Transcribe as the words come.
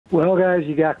Well, guys,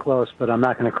 you got close, but I'm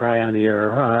not going to cry on the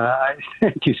air. I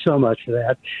thank you so much for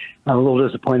that. I'm a little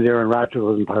disappointed Aaron Rodgers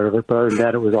wasn't part of it, but other than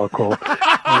that, it was all cool.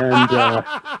 And,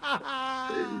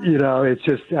 it's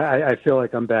just, I feel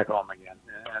like I'm back home again.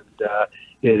 And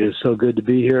it is so good to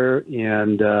be here.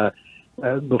 And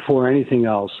before anything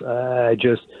else,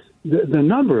 the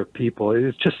number of people,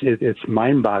 it's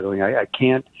mind-boggling. I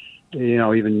can't,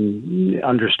 even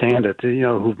understand it,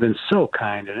 who've been so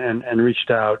kind and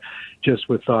reached out just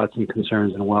with thoughts and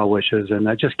concerns and well wishes. And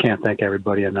I just can't thank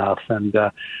everybody enough. And,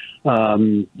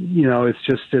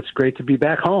 it's great to be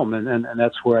back home. And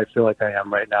that's where I feel like I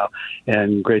am right now.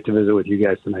 And great to visit with you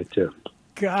guys tonight, too.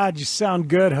 God, you sound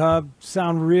good, Hub.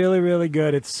 Sound really, really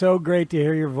good. It's so great to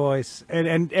hear your voice.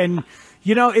 And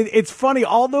it's funny,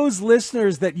 all those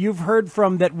listeners that you've heard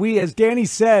from that we, as Danny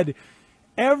said,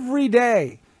 every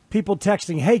day, people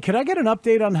texting, hey, could I get an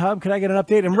update on Hub? Could I get an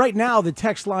update? And right now, the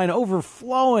text line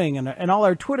overflowing and all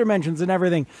our Twitter mentions and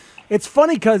everything. It's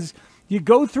funny because you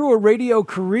go through a radio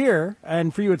career,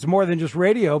 and for you, it's more than just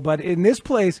radio, but in this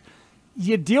place,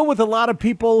 you deal with a lot of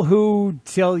people who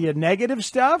tell you negative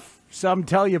stuff. Some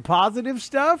tell you positive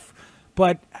stuff.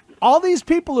 But all these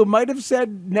people who might have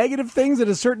said negative things at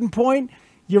a certain point,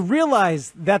 you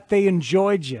realize that they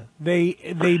enjoyed you.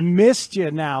 They missed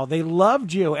you now. They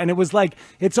loved you. And it was like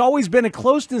it's always been a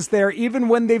closeness there, even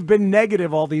when they've been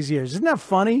negative all these years. Isn't that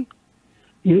funny?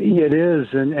 It is.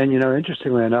 And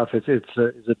interestingly enough, it's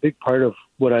a big part of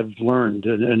what I've learned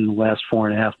in the last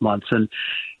 4.5 months. And,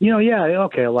 a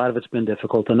lot of it's been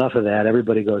difficult. Enough of that.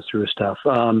 Everybody goes through stuff.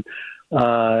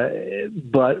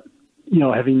 But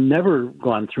having never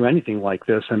gone through anything like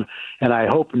this, and I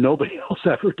hope nobody else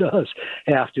ever does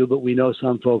have to, but we know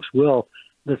some folks will.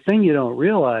 The thing you don't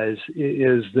realize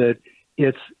is that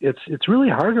it's really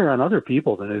harder on other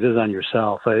people than it is on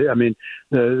yourself. I mean,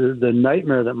 the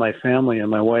nightmare that my family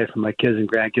and my wife and my kids and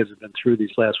grandkids have been through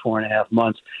these last 4.5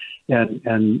 months, and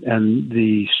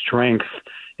the strength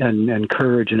and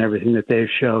courage and everything that they've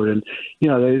showed. And,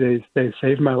 they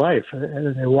saved my life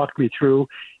and they walked me through.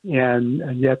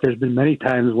 And yet there's been many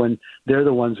times when they're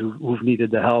the ones who've needed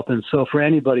the help. And so for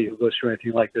anybody who goes through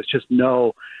anything like this, just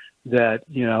know that,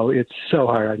 it's so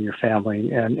hard on your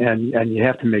family and you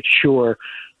have to make sure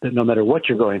that no matter what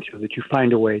you're going through, that you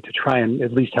find a way to try and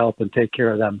at least help and take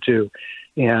care of them too.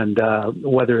 And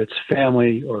whether it's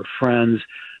family or friends,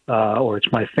 or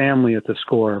it's my family at the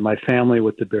Score, or my family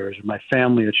with the Bears, or my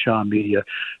family at Shaw Media,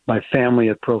 my family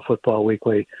at Pro Football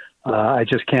Weekly. I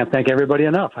just can't thank everybody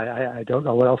enough. I don't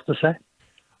know what else to say.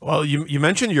 Well, you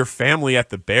mentioned your family at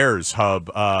the Bears, Hub.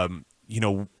 I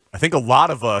think a lot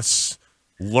of us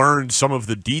learned some of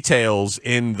the details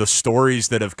in the stories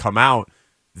that have come out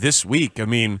this week. I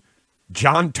mean,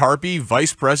 John Tarpey,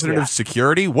 Vice President of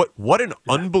Security. What an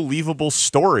unbelievable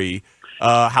story.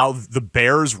 How the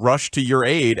Bears rushed to your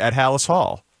aid at Halas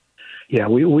Hall. Yeah,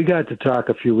 we got to talk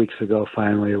a few weeks ago,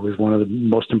 finally. It was one of the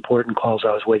most important calls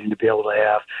I was waiting to be able to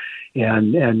have.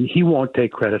 And he won't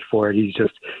take credit for it. He's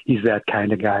that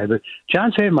kind of guy. But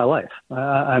John saved my life.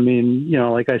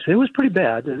 Like I said, it was pretty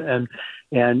bad. And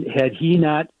had he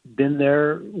not been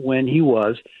there when he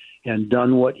was and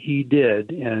done what he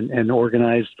did and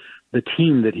organized the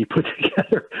team that he put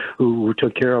together who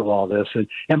took care of all this.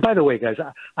 And by the way, guys,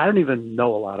 I don't even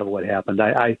know a lot of what happened.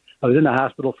 I was in the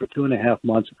hospital for 2.5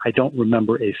 months. I don't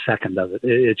remember a second of it.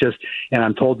 And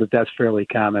I'm told that that's fairly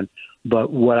common.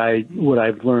 But what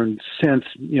I've learned since,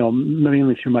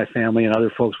 mainly through my family and other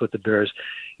folks with the Bears,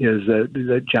 is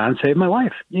that John saved my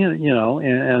life, how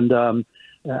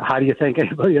do you thank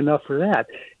anybody enough for that?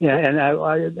 Yeah, and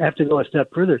I have to go a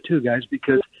step further too, guys,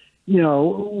 because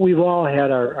we've all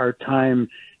had our time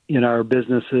in our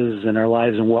businesses and our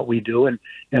lives and what we do, and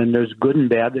there's good and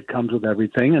bad that comes with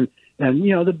everything. And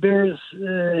the Bears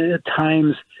at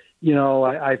times,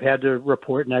 I've had to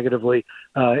report negatively.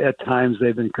 At times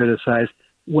they've been criticized.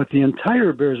 What the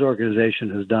entire Bears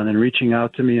organization has done in reaching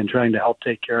out to me and trying to help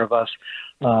take care of us,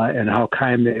 and how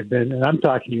kind they've been. And I'm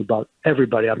talking about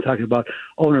everybody. I'm talking about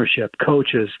ownership,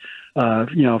 coaches,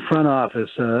 front office,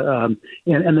 and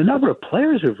the number of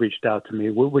players who've reached out to me,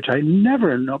 which I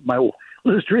never in my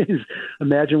wildest dreams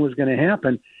imagined was going to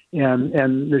happen.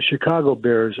 And the Chicago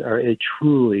Bears are a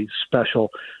truly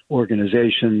special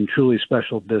organization, truly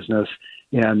special business.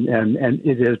 And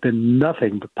it has been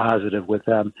nothing but positive with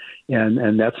them.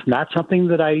 And that's not something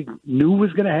that I knew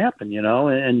was going to happen,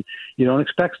 and you don't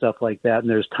expect stuff like that. And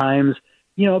there's times,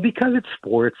 because it's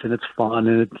sports and it's fun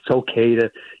and it's okay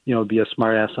to, be a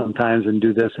smart ass sometimes and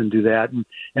do this and do that.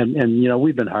 And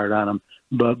we've been hard on them,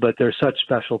 but they're such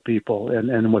special people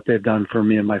and what they've done for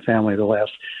me and my family the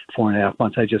last 4.5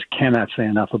 months. I just cannot say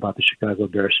enough about the Chicago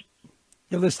Bears.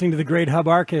 You're listening to the great Hub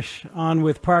Arkush on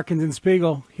with Parkins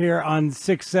Spiegel here on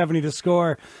 670 The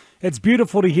Score. It's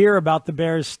beautiful to hear about the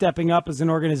Bears stepping up as an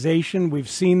organization. We've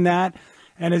seen that.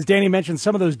 And as Danny mentioned,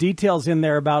 some of those details in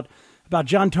there about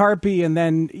John Tarpey, and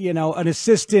then, you know, an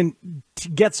assistant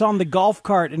gets on the golf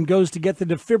cart and goes to get the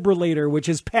defibrillator, which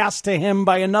is passed to him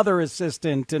by another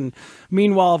assistant. And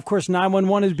meanwhile, of course,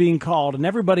 911 is being called and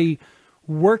everybody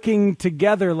working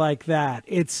together like that.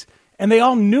 And they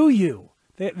all knew you.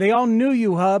 They all knew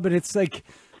you, Hub, and it's like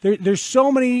there's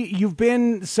so many. You've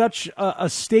been such a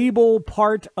stable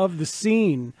part of the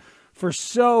scene for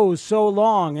so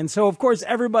long, and so of course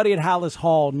everybody at Halas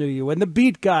Hall knew you, and the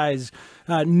beat guys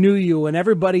knew you, and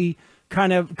everybody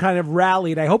kind of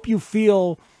rallied. I hope you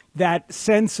feel that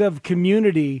sense of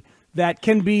community that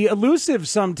can be elusive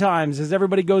sometimes as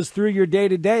everybody goes through your day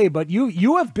to day. But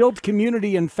you have built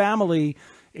community and family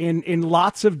in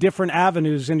lots of different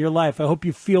avenues in your life. I hope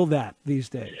you feel that these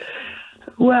days.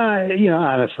 Well, you know,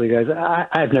 honestly, guys,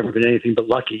 I've never been anything but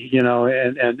lucky, you know,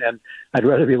 and I'd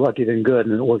rather be lucky than good,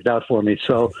 and it worked out for me.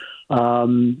 So,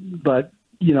 but,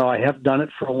 you know, I have done it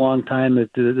for a long time.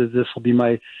 This will be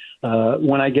my,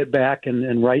 when I get back,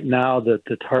 and right now the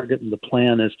target and the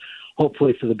plan is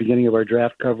hopefully for the beginning of our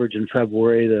draft coverage in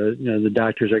February. The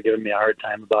doctors are giving me a hard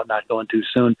time about not going too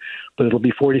soon, but it'll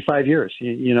be 45 years,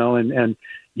 you know, and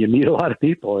you meet a lot of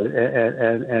people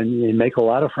and you make a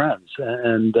lot of friends.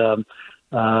 And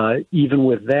even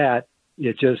with that,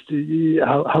 it just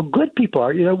how good people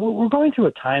are. You know, we're going through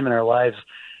a time in our lives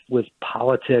with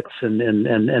politics and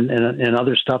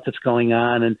other stuff that's going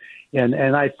on.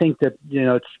 And I think that, you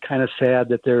know, it's kind of sad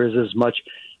that there is as much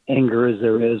anger as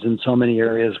there is in so many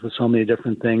areas with so many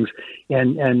different things.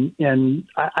 And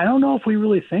I don't know if we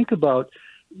really think about,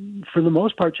 for the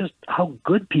most part, just how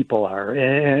good people are,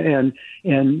 and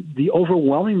the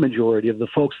overwhelming majority of the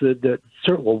folks that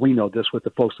well, we know this with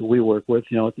the folks that we work with,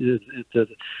 you know,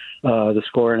 the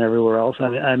Score and everywhere else.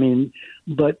 I mean,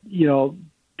 but you know,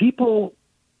 people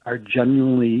are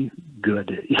genuinely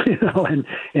good, you know, and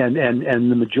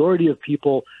the majority of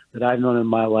people that I've known in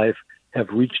my life have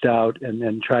reached out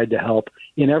and tried to help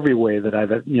in every way that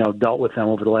I've, you know, dealt with them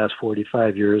over the last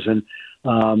 45 years. And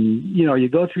you know, you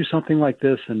go through something like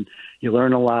this and you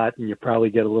learn a lot, and you probably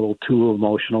get a little too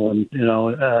emotional and, you know,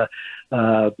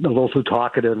 a little too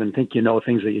talkative and think you know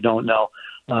things that you don't know.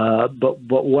 But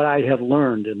what I have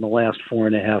learned in the last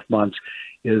 4.5 months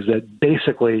is that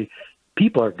basically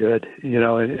people are good, you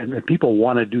know, and people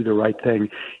want to do the right thing.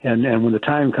 And when the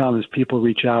time comes, people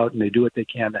reach out and they do what they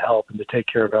can to help and to take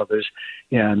care of others.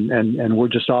 And we're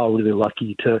just all really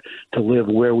lucky to live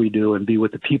where we do and be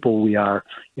with the people we are,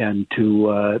 and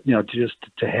to, you know, just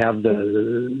to have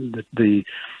the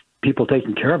people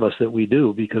taking care of us that we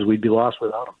do, because we'd be lost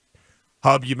without them.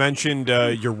 Hub, you mentioned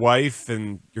your wife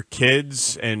and your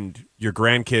kids and your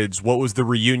grandkids. What was the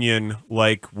reunion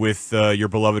like with your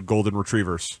beloved golden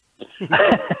retrievers?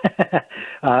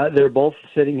 They're both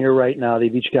sitting here right now.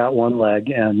 They've each got one leg,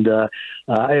 and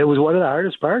it was one of the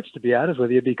hardest parts, to be honest with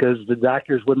you, because the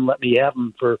doctors wouldn't let me have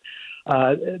them for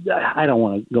I don't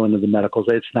want to go into the medicals.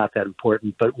 It's not that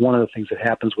important, but one of the things that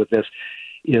happens with this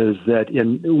is that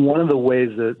in one of the ways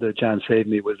that John saved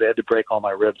me was they had to break all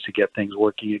my ribs to get things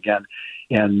working again.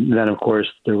 And then, of course,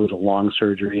 there was a long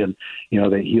surgery, and, you know,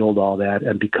 they healed all that.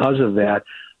 And because of that,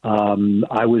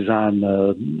 I was on,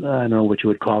 I don't know what you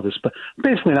would call this, but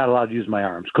basically not allowed to use my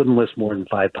arms, couldn't lift more than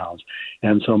 5 pounds.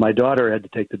 And so my daughter had to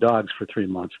take the dogs for 3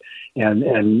 months. And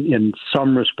in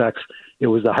some respects, it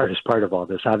was the hardest part of all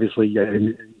this. Obviously,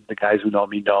 the guys who know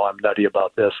me know I'm nutty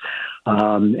about this.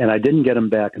 And I didn't get them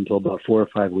back until about 4 or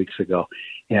 5 weeks ago.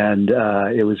 And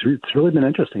it's really been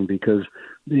interesting because,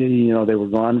 you know, they were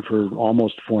gone for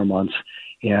almost 4 months.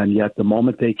 And yet the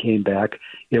moment they came back,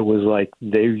 it was like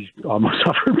they almost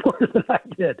suffered more than I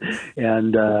did.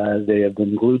 And they have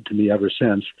been glued to me ever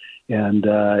since. And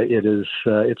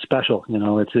it's special. You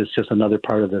know, it's just another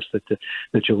part of this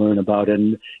that you learn about.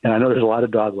 And I know there's a lot of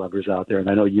dog lovers out there, and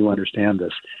I know you understand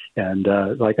this. And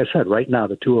like I said, right now,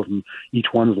 the two of them,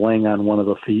 each one's laying on one of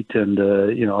the feet. And,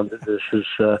 you know, this is,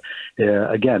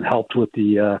 again, helped with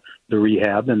the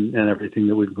rehab and everything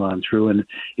that we've gone through. And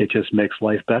it just makes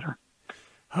life better.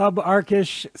 Hub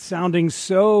Arkush sounding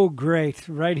so great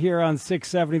right here on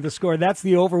 670 The Score. That's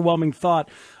the overwhelming thought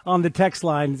on the text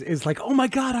lines, is like, oh my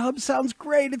God, Hub sounds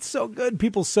great. It's so good.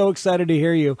 People so excited to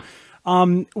hear you.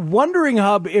 Wondering,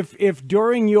 Hub, if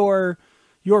during your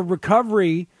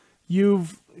recovery,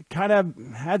 you've kind of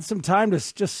had some time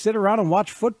to just sit around and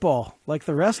watch football like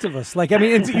the rest of us. Like, I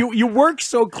mean, you work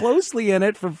so closely in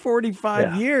it for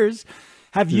 45 years.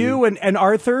 Have you and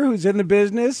Arthur, who's in the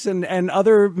business, and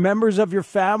other members of your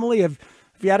family, have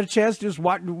If you had a chance to just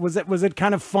watch, was it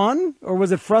kind of fun or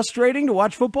was it frustrating to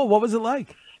watch football? What was it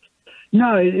like?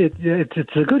 No,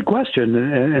 it's a good question,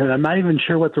 and I'm not even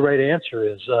sure what the right answer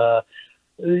is.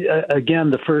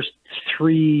 Again, the first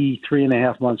three and a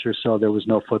half months or so, there was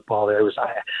no football.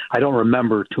 I don't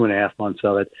remember 2.5 months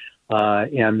of it.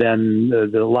 And then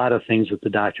a lot of things that the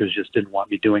doctors just didn't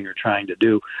want me doing or trying to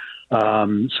do.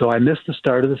 So I missed the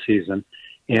start of the season.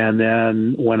 And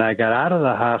then when I got out of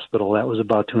the hospital, that was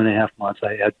about 2.5 months.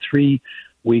 I had 3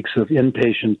 weeks of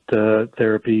inpatient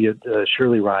therapy at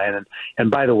Shirley Ryan.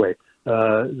 And by the way,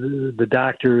 the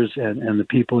doctors and the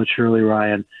people at Shirley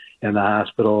Ryan and the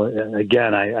hospital,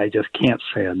 again, I just can't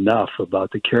say enough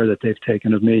about the care that they've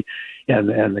taken of me and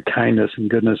the kindness and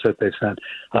goodness that they've sent.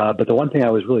 But the one thing I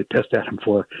was really pissed at them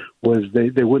for was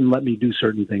they wouldn't let me do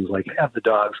certain things, like have the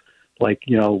dogs. Like,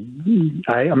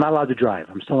 I'm not allowed to drive.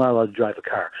 I'm still not allowed to drive a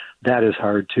car. That is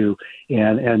hard too.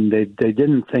 And they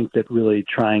didn't think that really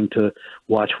trying to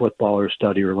watch football or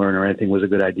study or learn or anything was a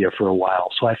good idea for a while.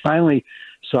 So I finally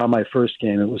saw my first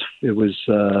game. It was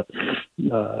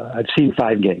I've seen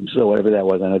 5 games, so whatever that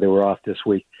was. I know they were off this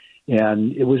week.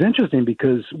 And it was interesting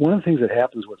because one of the things that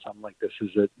happens with something like this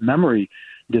is that memory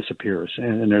disappears.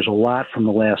 And there's a lot from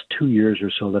the last 2 years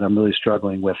or so that I'm really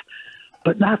struggling with,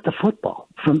 but not the football.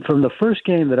 From the first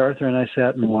game that Arthur and I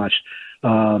sat and watched,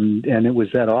 and it was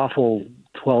that awful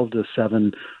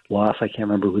 12-7 loss. I can't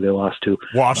remember who they lost to.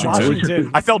 Washington.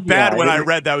 I felt bad when I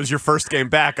read that was your first game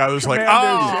back. I was like,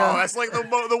 that's like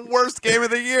the worst game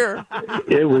of the year.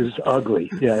 It was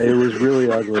ugly. Yeah, it was really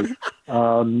ugly.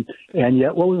 And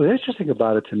yet what was interesting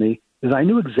about it to me is I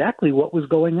knew exactly what was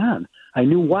going on. I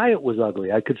knew why it was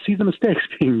ugly. I could see the mistakes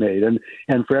being made. And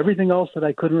for everything else that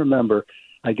I couldn't remember,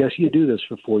 I guess you do this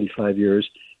for 45 years,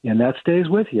 and that stays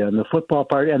with you. And the football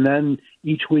part, and then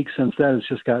each week since then, it's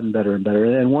just gotten better and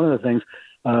better. And one of the things,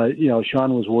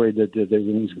 Sean was worried that they were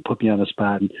going to put me on the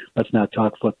spot and let's not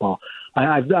talk football.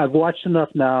 I've watched enough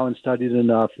now and studied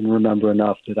enough and remember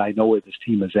enough that I know where this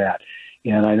team is at.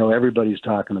 And I know everybody's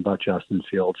talking about Justin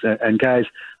Fields. And guys,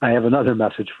 I have another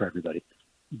message for everybody.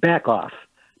 Back off.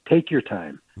 Take your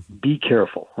time. Be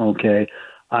careful, okay?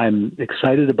 I'm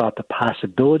excited about the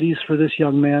possibilities for this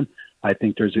young man. I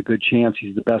think there's a good chance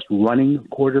he's the best running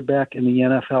quarterback in the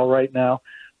NFL right now,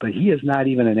 but he is not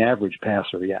even an average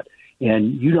passer yet.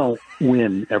 And you don't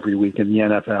win every week in the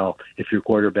NFL if your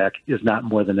quarterback is not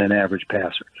more than an average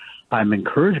passer. I'm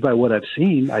encouraged by what I've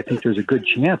seen. I think there's a good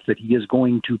chance that he is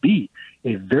going to be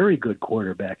a very good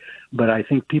quarterback, but I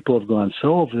think people have gone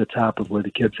so over the top of where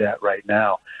the kid's at right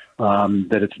now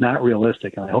that it's not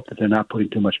realistic, and I hope that they're not putting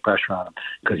too much pressure on him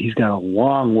because he's got a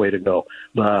long way to go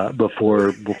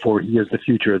before he is the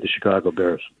future of the Chicago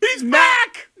Bears. He's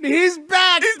back! He's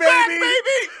back, He's baby! back,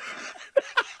 baby!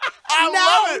 I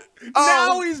love it!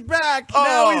 Now he's back!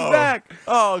 Now he's back!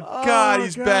 Oh, God,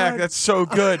 he's back. That's so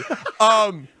good.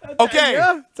 Okay.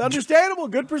 Yeah, it's understandable.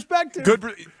 Good perspective.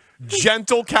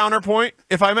 Gentle counterpoint,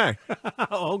 if I may.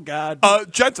 Oh, God.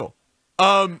 Gentle.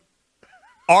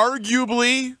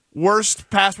 Arguably worst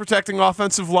pass protecting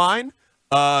offensive line.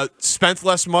 Spent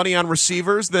less money on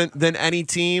receivers than any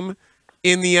team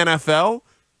in the NFL.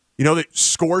 They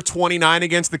scored 29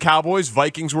 against the Cowboys.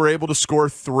 Vikings were able to score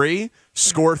 3,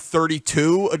 score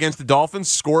 32 against the Dolphins,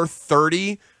 score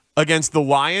 30 against the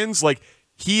Lions. Like,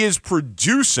 he is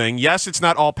producing. Yes, it's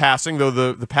not all passing, though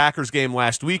the Packers game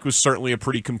last week was certainly a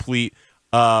pretty complete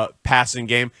passing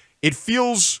game. It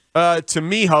feels to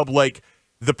me, Hub, like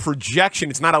the projection,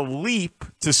 it's not a leap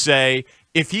to say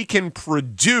if he can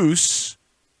produce,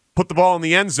 put the ball in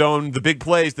the end zone, the big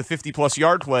plays, the 50-plus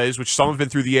yard plays, which some have been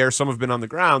through the air, some have been on the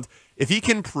ground, if he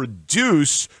can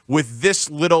produce with this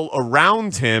little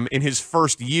around him in his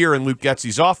first year in Luke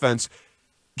Getsy's offense,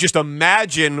 just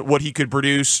imagine what he could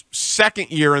produce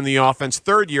second year in the offense,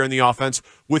 third year in the offense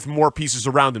with more pieces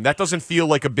around him. That doesn't feel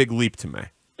like a big leap to me.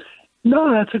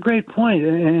 No, that's a great point.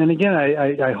 And again,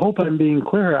 I hope I'm being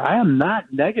clear. I am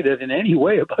not negative in any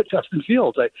way about Justin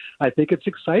Fields. I think it's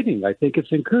exciting. I think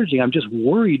it's encouraging. I'm just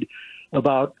worried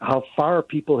about how far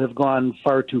people have gone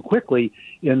far too quickly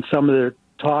in some of their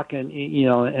talk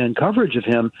and coverage of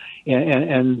him,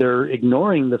 and they're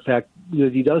ignoring the fact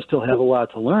that he does still have a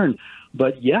lot to learn.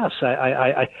 But yes,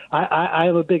 I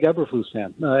am a big Eberflus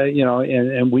fan.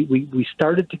 And we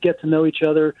started to get to know each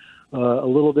other a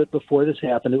little bit before this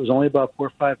happened. It was only about 4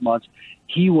 or 5 months.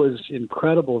 He was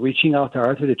incredible, reaching out to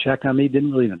Arthur to check on me.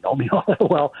 Didn't really even know me all that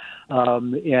well.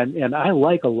 And I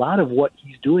like a lot of what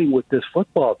he's doing with this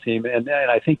football team. And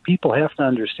I think people have to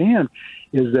understand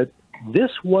is that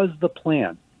this was the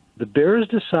plan. The Bears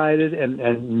decided,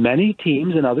 and many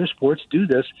teams in other sports do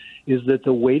this, is that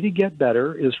the way to get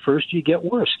better is first you get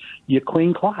worse. You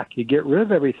clean clock. You get rid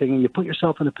of everything, and you put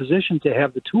yourself in a position to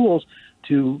have the tools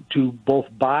to both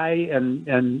buy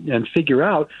and figure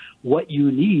out what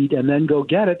you need and then go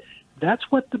get it. That's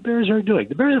what the Bears are doing.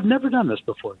 The Bears have never done this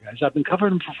before, guys. I've been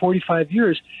covering them for 45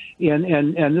 years,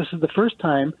 and this is the first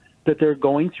time that they're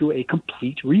going through a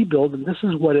complete rebuild, and this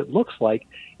is what it looks like.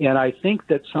 And I think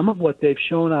that some of what they've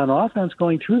shown on offense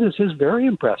going through this is very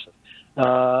impressive.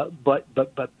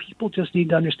 But people just need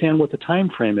to understand what the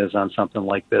time frame is on something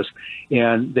like this,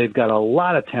 and they've got a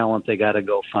lot of talent they got to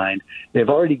go find. They've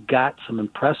already got some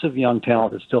impressive young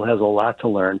talent that still has a lot to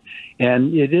learn,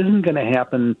 and it isn't going to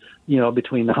happen,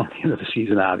 between now and the end of the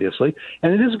season, obviously,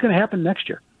 and it isn't going to happen next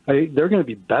year. They're going to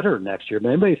be better next year. But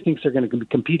anybody who thinks they're going to be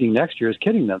competing next year is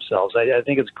kidding themselves. I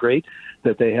think it's great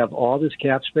that they have all this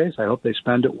cap space. I hope they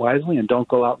spend it wisely and don't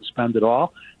go out and spend it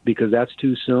all, because that's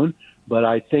too soon. But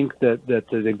I think that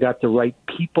they've got the right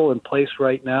people in place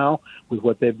right now with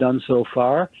what they've done so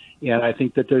far. And I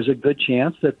think that there's a good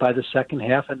chance that by the second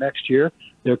half of next year,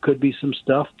 there could be some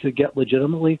stuff to get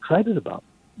legitimately excited about.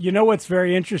 You know what's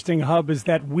very interesting, Hub, is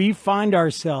that we find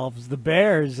ourselves, the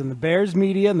Bears and the Bears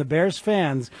media and the Bears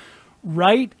fans,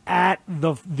 right at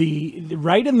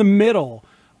right in the middle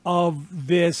of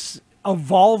this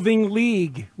evolving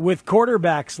league with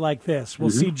quarterbacks like this.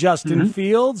 We'll see Justin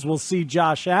Fields. We'll see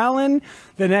Josh Allen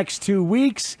the next 2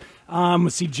 weeks. We'll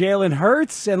see Jalen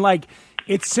Hurts. And,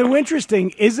 it's so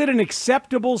interesting. Is it an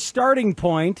acceptable starting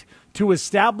point to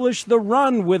establish the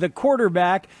run with a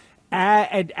quarterback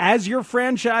as your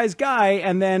franchise guy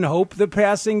and then hope the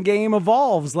passing game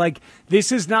evolves?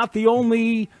 This is not the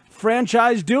only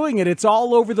franchise doing it. It's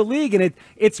all over the league, and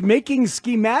it's making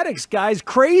schematics guys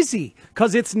crazy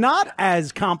because it's not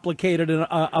as complicated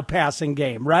a passing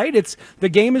game, right? The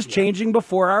game is changing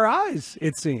before our eyes,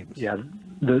 it seems. Yeah,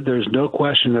 there's no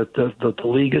question that the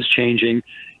league is changing.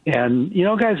 And,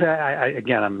 guys,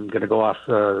 again, I'm going to go off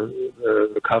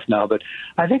the cuff now, but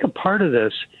I think a part of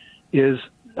this is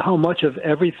how much of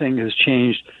everything has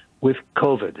changed with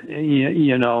COVID,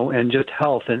 and just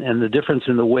health and the difference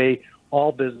in the way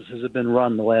all businesses have been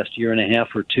run the last year and a half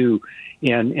or two.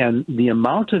 And the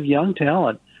amount of young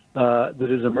talent that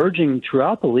is emerging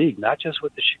throughout the league, not just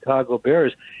with the Chicago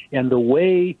Bears, and the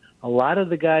way a lot of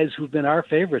the guys who've been our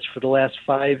favorites for the last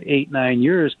 5, 8, 9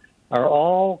 years are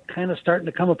all kind of starting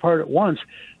to come apart at once.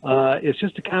 It's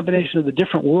just a combination of the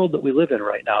different world that we live in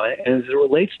right now. And as it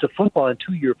relates to football, and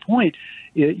to your point,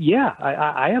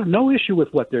 I have no issue with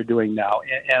what they're doing now.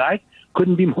 And I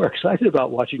couldn't be more excited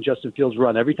about watching Justin Fields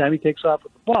run every time he takes off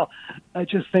with the ball. I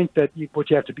just think that what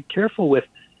you have to be careful with,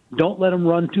 don't let him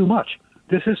run too much.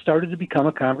 This has started to become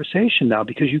a conversation now,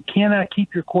 because you cannot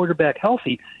keep your quarterback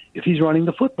healthy if he's running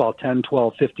the football 10,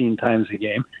 12, 15 times a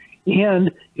game. And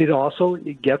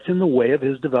it gets in the way of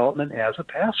his development as a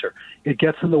passer. It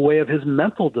gets in the way of his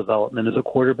mental development as a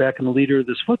quarterback and the leader of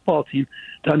this football team,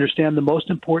 to understand the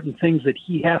most important things that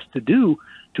he has to do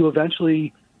to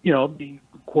eventually, be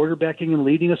quarterbacking and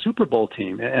leading a Super Bowl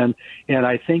team. And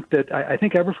I think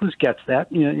Eberflus gets that,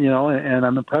 and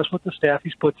I'm impressed with the staff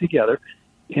he's put together.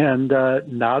 And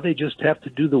now they just have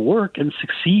to do the work and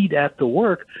succeed at the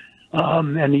work.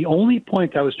 And the only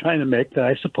point I was trying to make, that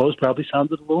I suppose probably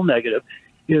sounded a little negative,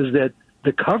 is that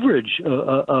the coverage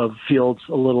of Fields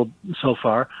a little so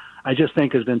far, I just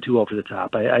think has been too over the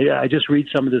top. I just read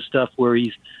some of this stuff where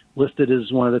he's listed as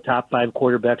one of the top 5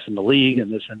 quarterbacks in the league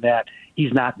and this and that.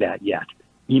 He's not that yet.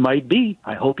 He might be.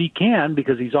 I hope he can,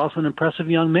 because he's also an impressive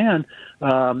young man.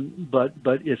 But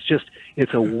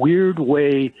it's a weird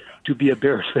way to be a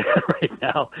Bears fan right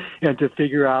now, and to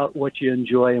figure out what you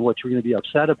enjoy and what you're going to be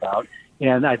upset about.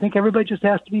 And I think everybody just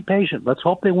has to be patient. Let's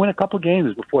hope they win a couple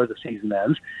games before the season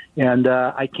ends. And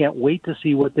I can't wait to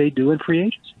see what they do in free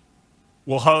agency.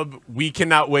 Well, Hub, we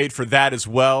cannot wait for that as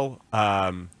well.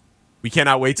 We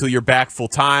cannot wait till you're back full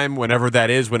time, whenever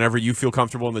that is, whenever you feel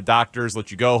comfortable and the doctors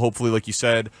let you go, hopefully, like you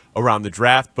said, around the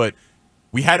draft. But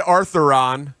we had Arthur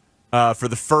on for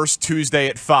the first Tuesday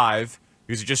at 5,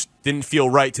 because it just didn't feel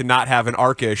right to not have an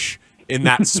Arkush in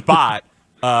that spot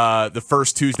the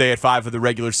first Tuesday at 5 of the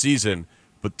regular season.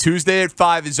 But Tuesday at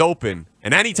 5 is open,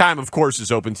 and any time, of course,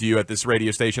 is open to you at this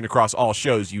radio station across all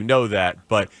shows. You know that.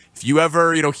 But if you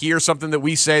ever, hear something that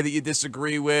we say that you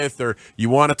disagree with, or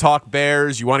you want to talk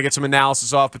Bears, you want to get some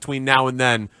analysis off between now and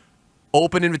then,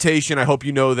 open invitation. I hope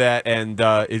you know that. And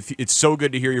it's so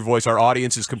good to hear your voice. Our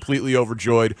audience is completely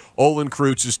overjoyed. Olin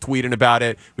Kreutz is tweeting about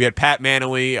it. We had Pat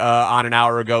Manley on an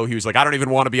hour ago. He was like, I don't even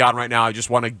want to be on right now. I just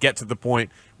want to get to the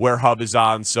point where Hub is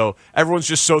on. So everyone's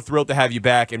just so thrilled to have you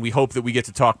back. And we hope that we get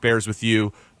to talk Bears with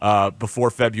you before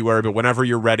February. But whenever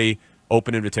you're ready,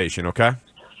 open invitation, okay?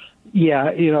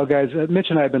 Yeah, guys, Mitch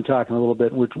and I have been talking a little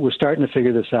bit. We're starting to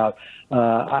figure this out.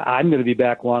 I'm going to be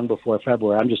back long before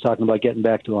February. I'm just talking about getting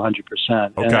back to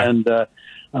 100%. Okay.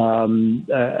 And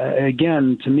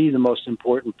again, to me, the most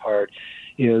important part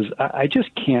is I just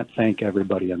can't thank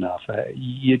everybody enough.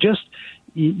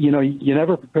 You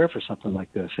never prepare for something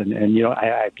like this. And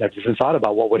I've even thought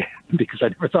about what would happen because I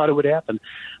never thought it would happen.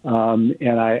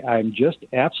 And I'm just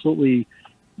absolutely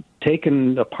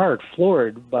taken apart,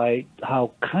 floored by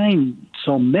how kind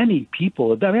so many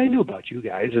people. I mean, I knew about you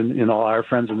guys and all our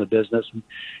friends in the business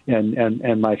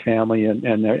and my family and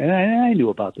I knew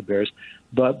about the Bears,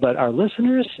 but our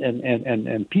listeners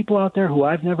and people out there who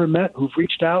I've never met who've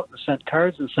reached out and sent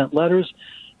cards and sent letters,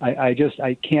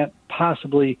 I can't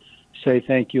possibly say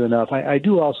thank you enough. I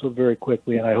do also very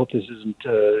quickly, and I hope this isn't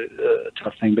a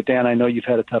tough thing, but Dan, I know you've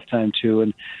had a tough time too,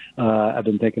 and I've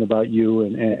been thinking about you,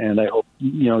 and I hope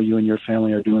you and your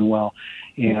family are doing well.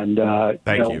 And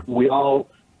thank you. We all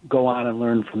go on and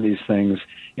learn from these things,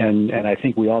 and I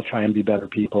think we all try and be better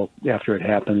people after it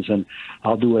happens, and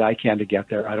I'll do what I can to get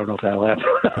there. I don't know if that'll happen,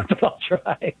 but I'll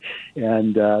try.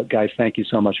 And guys, thank you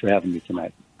so much for having me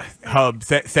tonight. Hub,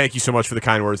 thank you so much for the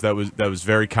kind words. That was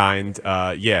very kind.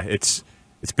 Yeah, it's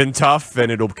been tough,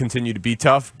 and it'll continue to be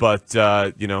tough. But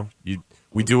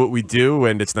we do what we do,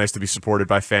 and it's nice to be supported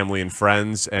by family and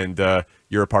friends. And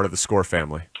you're a part of the Score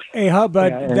family. Hey, Hub,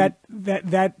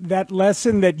 that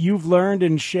lesson that you've learned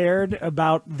and shared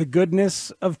about the goodness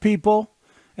of people,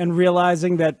 and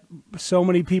realizing that so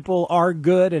many people are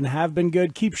good and have been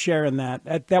good, keep sharing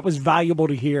that. That was valuable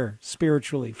to hear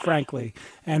spiritually, frankly,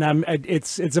 and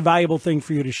it's a valuable thing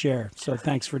for you to share. So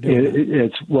thanks for doing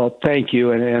it. Well, thank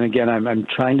you, and again, I'm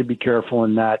trying to be careful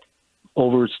and not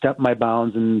overstep my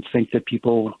bounds and think that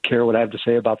people care what I have to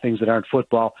say about things that aren't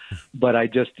football. But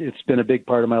it's been a big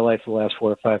part of my life the last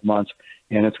 4 or 5 months.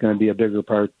 And it's going to be a bigger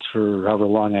part for however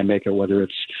long I make it, whether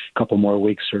it's a couple more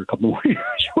weeks or a couple more years,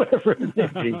 whatever it may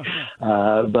be.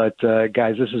 But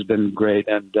guys, this has been great,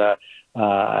 and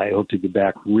I hope to be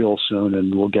back real soon,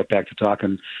 and we'll get back to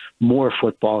talking more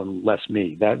football and less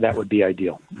me. That would be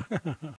ideal.